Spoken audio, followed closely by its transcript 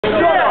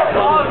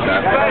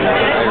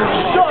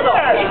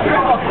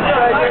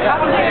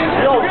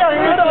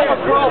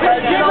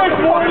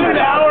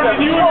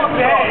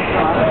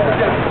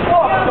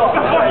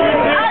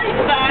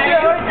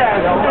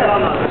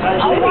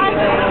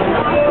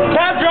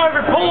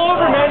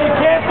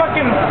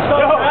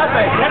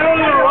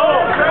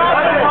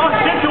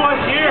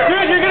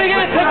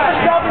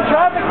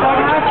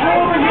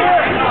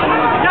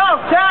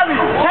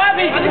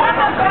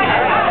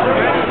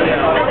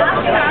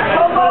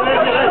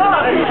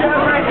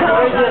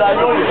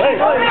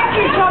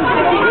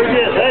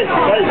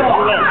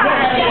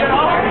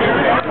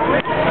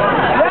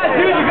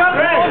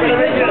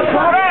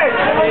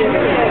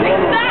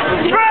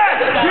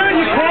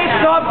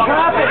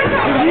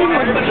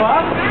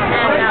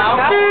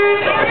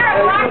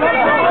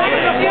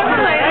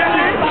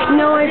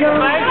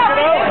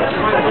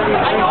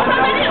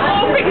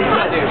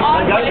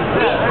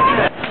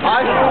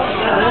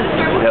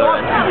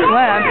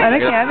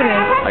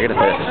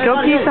Go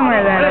pee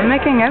somewhere then. I'm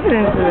making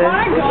evidence of this.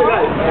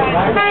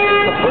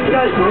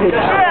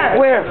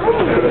 Where?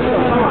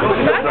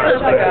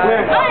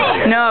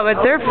 No,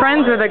 but they're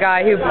friends with the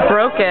guy who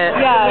broke it.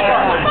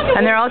 Yeah.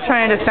 And they're all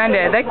trying to defend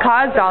it. They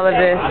caused all of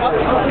this.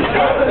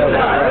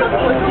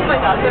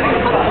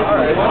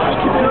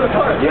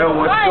 Yo,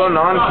 what's going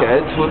on,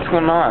 kids? What's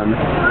going on?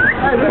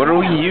 What are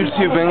we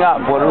YouTubing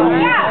up? What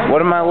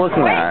am I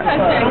looking at?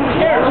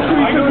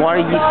 What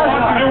are you...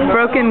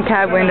 Broken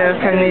cab window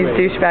from these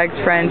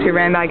douchebags' friends who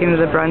ran back into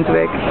the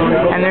Brunswick.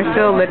 And they're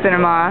still lipping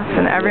them off,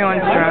 and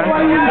everyone's drunk.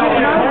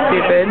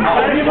 Stupid.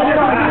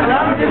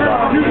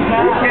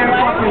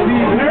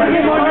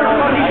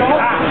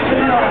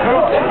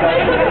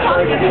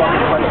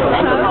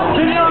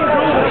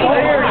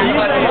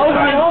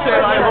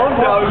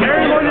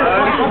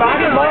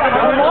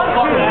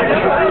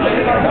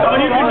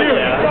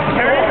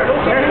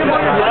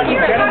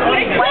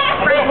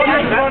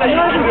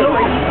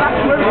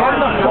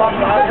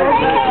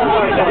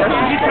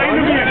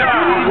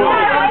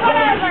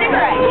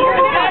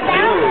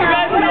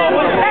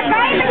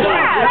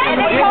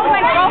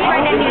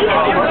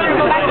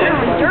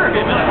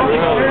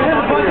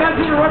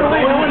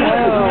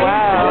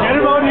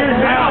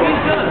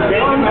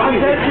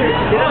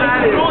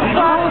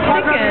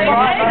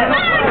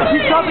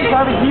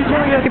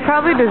 He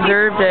probably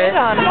deserved it.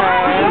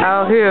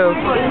 Oh, who?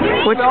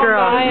 Which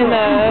girl?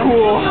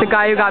 The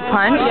guy who got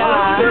punched?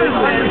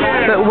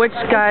 Yeah. But which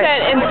guy?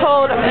 And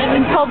told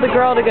the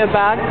girl to go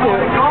back to.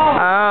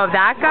 Oh,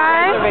 that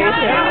guy?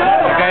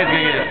 That guy's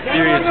gonna get a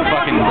serious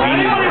fucking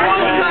beating.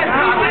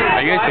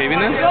 Are you guys saving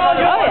this? Oh,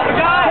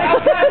 yeah.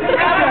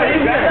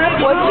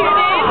 What's your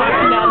name?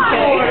 No, I'm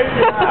kidding.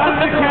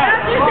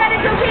 You said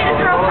it's okay to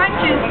throw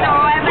punches, so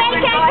I'm like,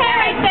 go ahead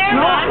right there.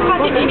 No, I'm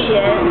fucking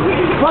idiot.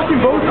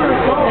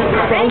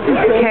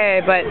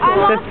 Okay, but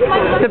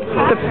the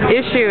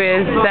issue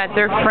is that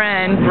their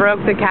friend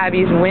broke the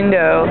cabbie's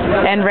window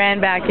and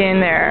ran back in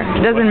there.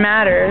 It doesn't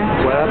matter.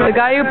 The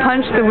guy who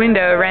punched the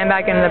window ran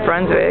back into the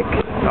Brunswick.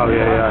 Oh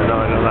yeah, I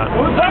know that.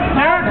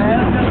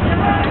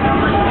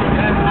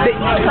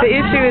 The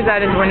issue is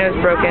that his window's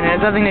broken. It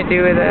has nothing to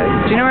do with it.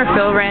 Do you know where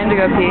Phil ran to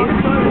go pee?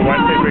 Well,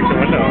 why did they break the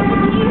window?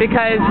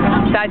 Because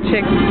that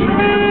chick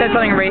said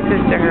something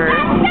racist to her.